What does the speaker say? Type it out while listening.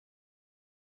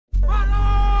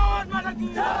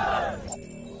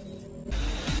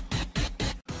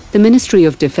The Ministry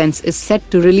of Defense is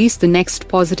set to release the next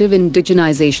positive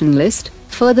indigenization list,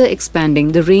 further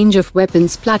expanding the range of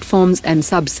weapons platforms and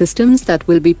subsystems that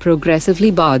will be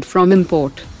progressively barred from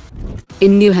import.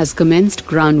 India has commenced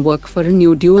groundwork for a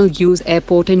new dual-use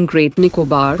airport in Great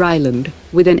Nicobar Island,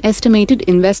 with an estimated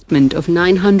investment of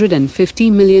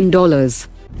 $950 million.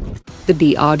 The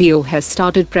DRDO has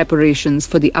started preparations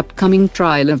for the upcoming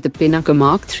trial of the Pinaka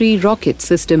Mark III rocket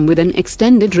system with an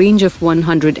extended range of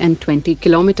 120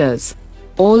 kilometers.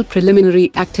 All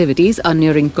preliminary activities are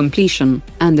nearing completion,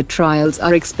 and the trials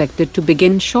are expected to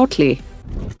begin shortly.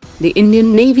 The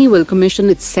Indian Navy will commission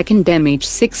its second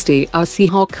MH-60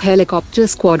 Seahawk helicopter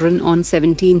squadron on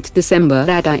 17 December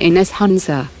at INS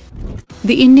Hansa.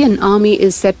 The Indian Army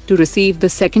is set to receive the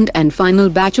second and final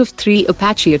batch of 3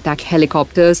 Apache attack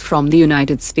helicopters from the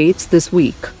United States this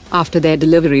week, after their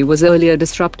delivery was earlier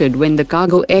disrupted when the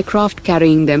cargo aircraft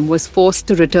carrying them was forced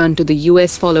to return to the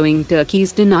US following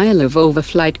Turkey's denial of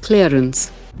overflight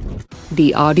clearance.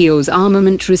 DRDO's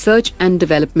Armament Research and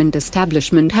Development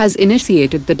Establishment has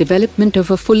initiated the development of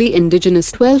a fully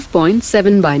indigenous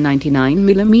 12.7 by 99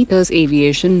 mm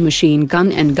aviation machine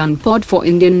gun and gun pod for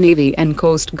Indian Navy and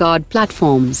Coast Guard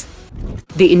platforms.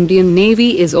 The Indian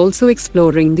Navy is also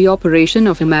exploring the operation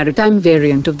of a maritime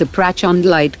variant of the Prachand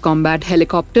light combat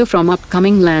helicopter from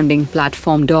upcoming landing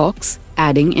platform docks,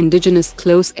 adding indigenous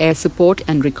close air support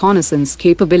and reconnaissance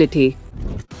capability.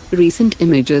 Recent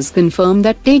images confirm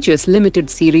that Tejas Limited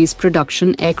Series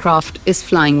production aircraft is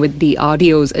flying with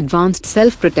DRDO's advanced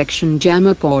self-protection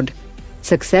jammer pod.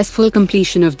 Successful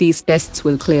completion of these tests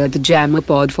will clear the jammer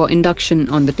pod for induction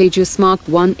on the Tejas Mark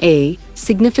 1A,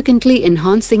 significantly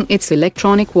enhancing its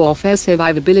electronic warfare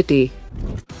survivability.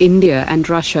 India and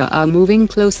Russia are moving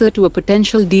closer to a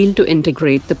potential deal to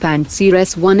integrate the Pantsir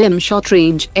S-1M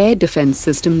short-range air defense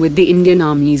system with the Indian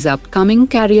Army's upcoming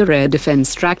carrier air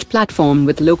defense tracked platform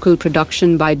with local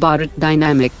production by Bharat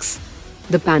Dynamics.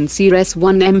 The Pantsir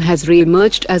S-1M has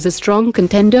re-emerged as a strong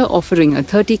contender, offering a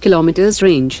 30 km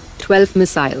range, 12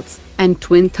 missiles, and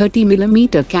twin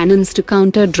 30mm cannons to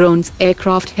counter drones,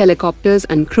 aircraft, helicopters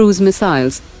and cruise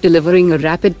missiles, delivering a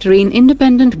rapid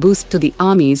terrain-independent boost to the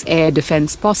Army's air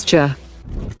defense posture.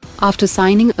 After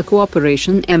signing a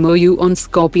cooperation MOU on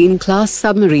Scorpene-class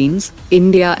submarines,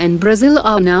 India and Brazil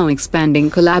are now expanding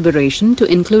collaboration to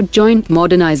include joint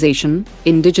modernization,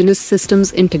 indigenous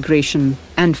systems integration,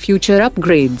 and future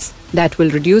upgrades that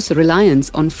will reduce reliance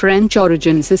on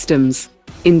French-origin systems.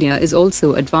 India is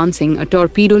also advancing a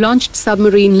torpedo-launched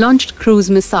submarine-launched cruise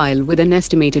missile with an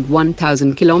estimated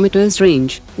 1,000 km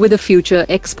range, with a future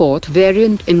export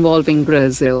variant involving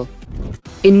Brazil.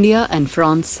 India and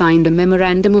France signed a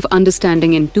Memorandum of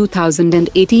Understanding in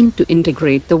 2018 to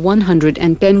integrate the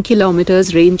 110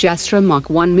 km range Astra Mark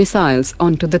I missiles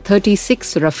onto the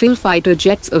 36 Rafale fighter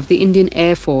jets of the Indian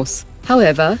Air Force.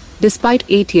 However, despite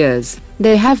 8 years,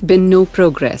 there have been no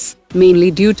progress, mainly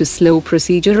due to slow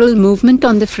procedural movement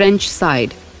on the French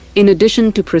side. In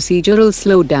addition to procedural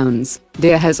slowdowns,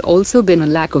 there has also been a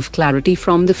lack of clarity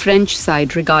from the French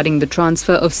side regarding the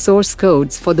transfer of source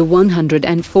codes for the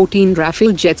 114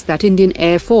 Rafale jets that Indian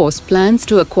Air Force plans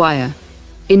to acquire.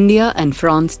 India and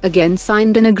France again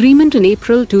signed an agreement in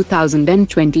April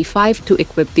 2025 to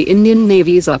equip the Indian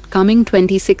Navy's upcoming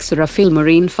 26 Rafale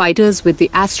Marine fighters with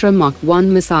the Astra Mark I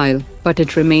missile, but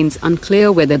it remains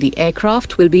unclear whether the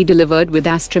aircraft will be delivered with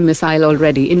Astra missile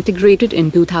already integrated in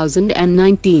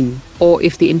 2019, or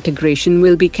if the integration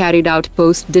will be carried out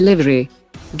post-delivery.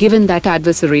 Given that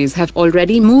adversaries have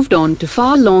already moved on to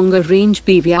far longer range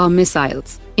PVR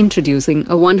missiles, introducing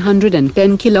a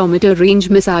 110 km range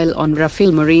missile on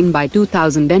Rafale Marine by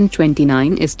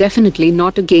 2029 is definitely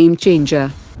not a game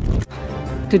changer.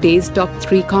 Today's top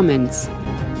 3 comments.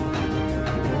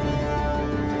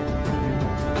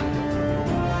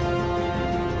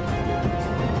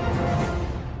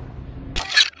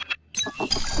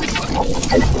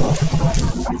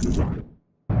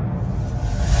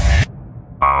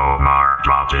 Omar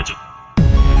dropped it.